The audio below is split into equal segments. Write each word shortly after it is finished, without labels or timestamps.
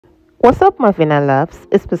What's up, my Vina loves?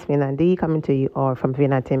 It's Miss Kandi coming to you all from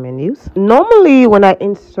Vina Entertainment News. Normally, when I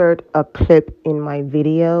insert a clip in my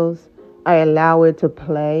videos, I allow it to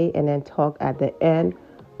play and then talk at the end.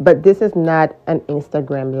 But this is not an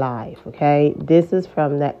Instagram live, okay? This is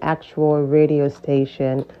from the actual radio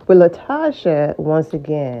station with LieTocha, once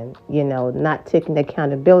again, not taking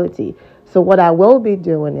accountability. So what I will be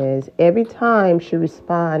doing is every time she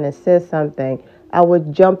responds and says something, I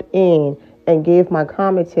would jump in and give my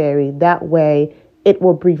commentary. That way it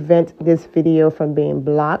will prevent this video from being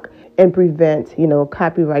blocked and prevent,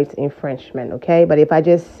 copyright infringement, okay? But if I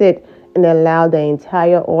just sit and allow the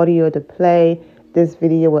entire audio to play, this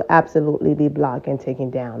video will absolutely be blocked and taken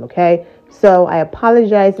down, okay? So I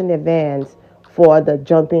apologize in advance for the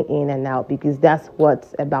jumping in and out because that's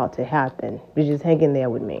what's about to happen. You're just hanging there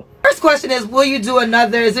with me. First question is, will you do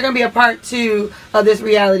another? Is there going to be a part 2 of this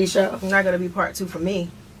reality show? Not going to be part 2 for me.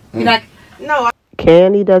 You're not. No.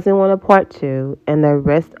 Kandi doesn't want a part 2, and the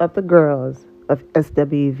rest of the girls of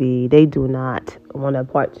SWV, they do not want a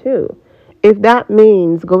part 2. If that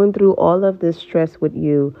means going through all of this stress with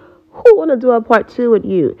you, who want to do a part 2 with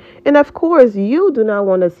you? And of course, you do not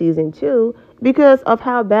want a season 2 because of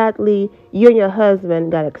how badly you and your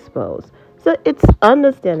husband got exposed. So it's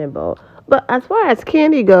understandable. But as far as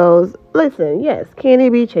Kandi goes, listen, yes,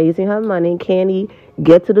 Kandi be chasing her money. Kandi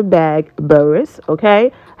get to the bag, Burris,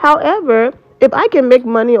 okay? However, if I can make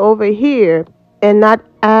money over here and not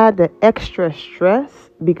add the extra stress,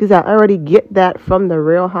 because I already get that from the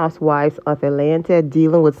Real Housewives of Atlanta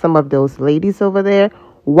dealing with some of those ladies over there,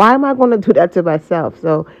 why am I going to do that to myself?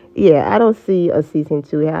 So, yeah, I don't see a season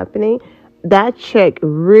 2 happening. That check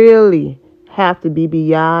really have to be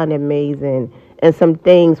beyond amazing, and some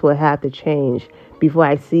things will have to change before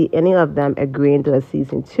I see any of them agreeing to a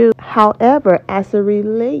season 2. However, as it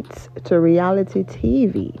relates to reality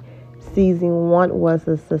TV, season 1 was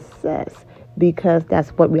a success because that's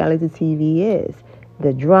what reality TV is.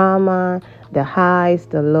 The drama, the highs,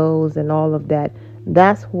 the lows, and all of that.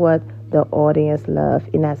 That's what the audience love.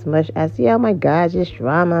 In as much as, oh my God, just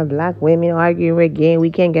drama, black women arguing again,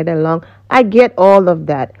 we can't get along. I get all of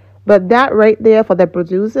that. But that right there for the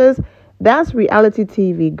producers, that's reality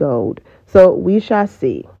TV gold. So we shall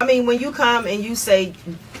see. I mean, when you come and you say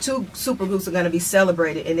 2 supergroups are going to be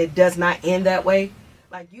celebrated and it does not end that way,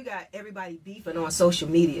 like you got everybody beefing on social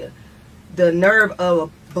media. The nerve of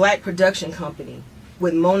a black production company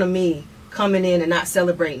with Mona Me coming in and not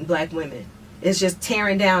celebrating black women. It's just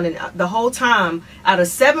tearing down. And the whole time, out of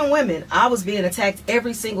 7 women, I was being attacked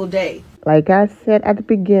every single day. Like I said at the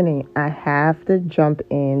beginning, I have to jump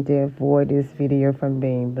in to avoid this video from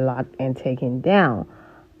being blocked and taken down.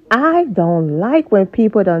 I don't like when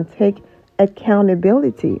people don't take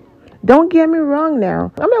accountability. Don't get me wrong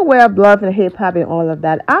now. I'm aware of love and hip hop and all of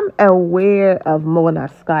that. I'm aware of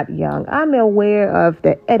Mona Scott Young. I'm aware of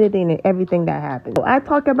the editing and everything that happens. I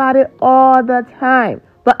talk about it all the time.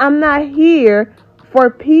 But I'm not here for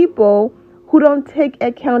people who don't take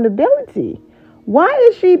accountability. Why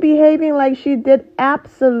is she behaving like she did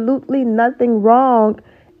absolutely nothing wrong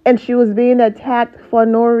and she was being attacked for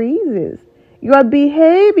no reasons? Your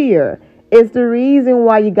behavior is the reason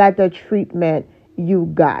why you got the treatment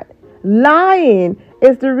you got. Lying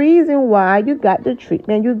is the reason why you got the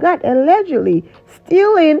treatment you got. Allegedly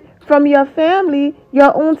stealing from your family,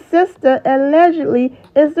 your own sister, allegedly,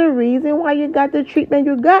 is the reason why you got the treatment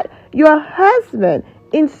you got. Your husband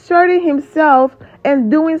inserting himself and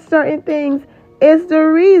doing certain things is the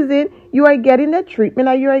reason you are getting the treatment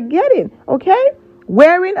that you are getting, okay?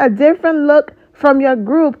 Wearing a different look from your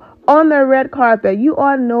group on the red carpet. You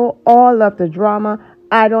all know all of the drama.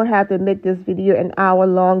 I don't have to make this video an hour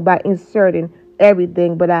long by inserting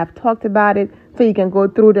everything, but I've talked about it so you can go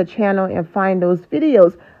through the channel and find those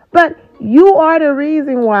videos. But you are the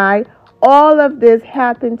reason why all of this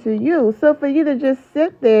happened to you. So for you to just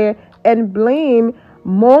sit there and blame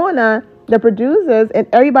Mona, the producers, and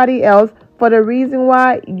everybody else for the reason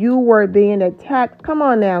why you were being attacked, come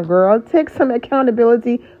on now, girl. Take some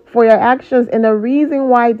accountability for your actions and the reason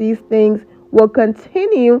why these things will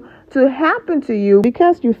continue to happen to you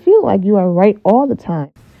because you feel like you are right all the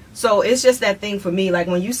time. So it's just that thing for me. Like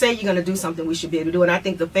when you say you're going to do something, we should be able to do it. And I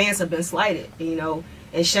think the fans have been slighted,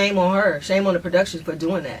 and shame on her. Shame on the production for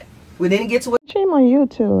doing that. We didn't get to it. Shame on you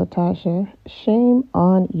too, LieTocha. Shame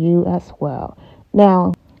on you as well.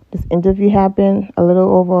 Now, this interview happened a little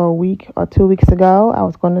over a week or 2 weeks ago. I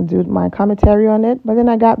was going to do my commentary on it, but then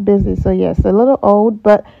I got busy. So yes, a little old,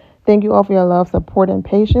 but thank you all for your love, support, and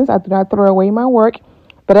patience. I do not throw away my work,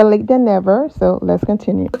 better late than never. So let's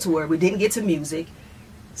continue. To her. We didn't get to music.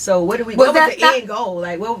 So what was the end goal?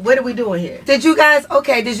 Like, what are we doing here? Did you guys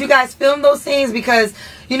film those scenes? Because,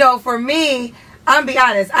 you know, for me, I'm be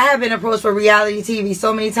honest, I have been approached for reality TV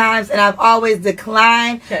so many times, and I've always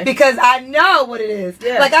declined because I know what it is.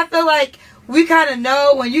 Yeah. Like, I feel like we kind of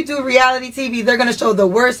know when you do reality TV, they're going to show the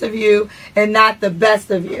worst of you and not the best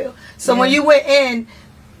of you. So when you went in,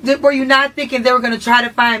 were you not thinking they were going to try to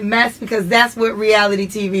find mess? Because that's what reality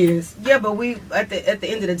TV is. Yeah, but we at the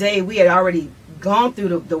end of the day, we had already gone through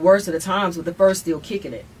the worst of the times with the first still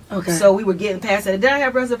kicking it. Okay. So we were getting past that. Did I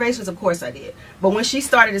have reservations? Of course I did. But when she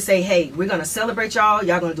started to say, hey, we're going to celebrate y'all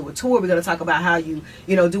going to do a tour, we're going to talk about how you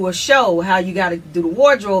do a show, how you got to do the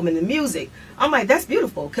wardrobe and the music, I'm like, that's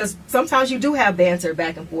beautiful, because sometimes you do have banter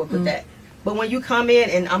back and forth with that. But when you come in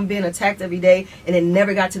and I'm being attacked every day and it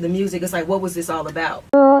never got to the music, it's like, what was this all about?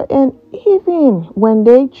 And even when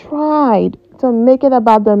they tried to make it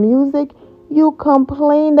about the music, you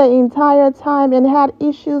complained the entire time and had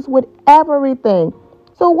issues with everything.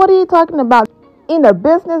 So what are you talking about? In the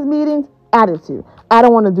business meetings, attitude. I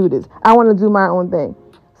don't want to do this. I want to do my own thing.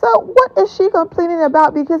 So what is she complaining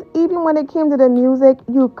about? Because even when it came to the music,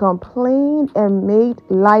 you complained and made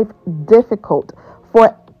life difficult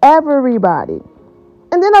for everybody.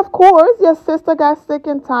 And then, of course, your sister got sick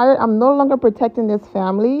and tired. I'm no longer protecting this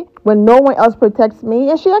family when no one else protects me.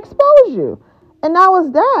 And she exposed you. And that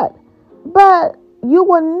was that. But you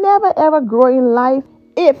will never, ever grow in life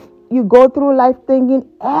if you go through life thinking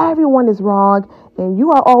everyone is wrong and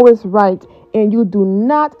you are always right and you do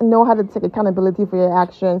not know how to take accountability for your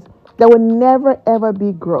actions. There will never, ever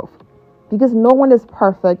be growth, because no one is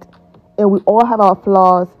perfect and we all have our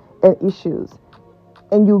flaws and issues.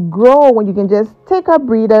 And you grow when you can just take a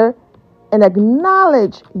breather and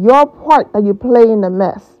acknowledge your part that you play in the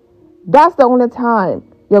mess. That's the only time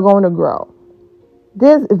you're going to grow.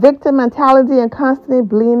 This victim mentality and constantly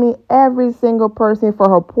blaming every single person for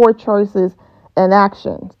her poor choices and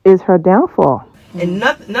actions is her downfall. And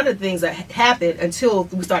none of the things that happened until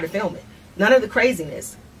we started filming. None of the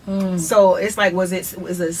craziness. So it's like, was it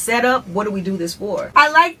a setup? What do we do this for? I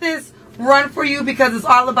like this run for you because it's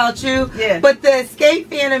all about you. Yeah. But the Escape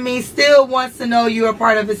fan of me still wants to know you're a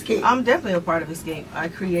part of Escape. I'm definitely a part of Escape. I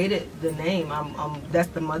created the name. That's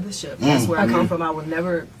the mothership. That's where I come from. I will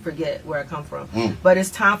never forget where I come from. But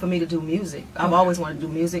it's time for me to do music. I've always wanted to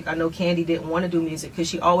do music. I know Kandi didn't want to do music because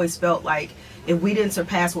she always felt like if we didn't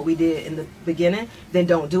surpass what we did in the beginning, then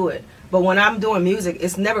don't do it. But when I'm doing music,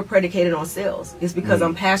 it's never predicated on sales. It's because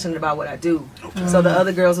I'm passionate about what I do. So the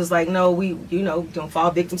other girls was like, no, we, don't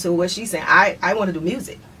fall victim to what she's saying. I want to do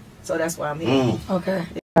music. So that's why I'm here. Okay.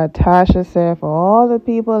 Tasha said, for all the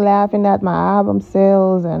people laughing at my album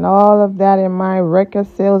sales and all of that and my record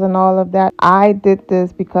sales and all of that, I did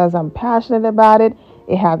this because I'm passionate about it.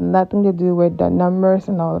 It had nothing to do with the numbers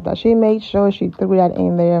and all of that. She made sure she threw that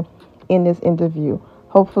in there in this interview.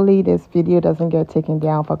 Hopefully this video doesn't get taken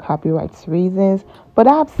down for copyright reasons, but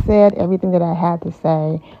I've said everything that I had to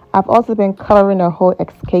say. I've also been covering the whole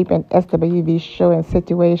Escape and SWV show and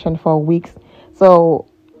situation for weeks, so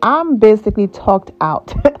I'm basically talked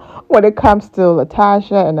out when it comes to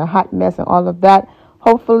LieTocha and the hot mess and all of that.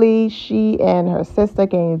 Hopefully she and her sister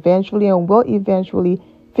can eventually and will eventually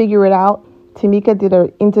figure it out. Tamika did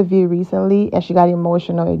an interview recently and she got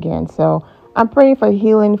emotional again, so I'm praying for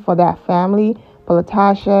healing for that family. But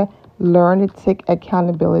LieTocha, learn to take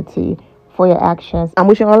accountability for your actions. I'm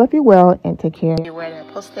wishing all of you well and take care. Where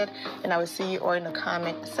I posted, and I will see you all in the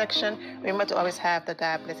comment section. Remember to always have the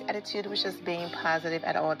God bless attitude, which is being positive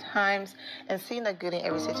at all times and seeing the good in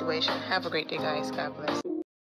every situation. Have a great day, guys. God bless.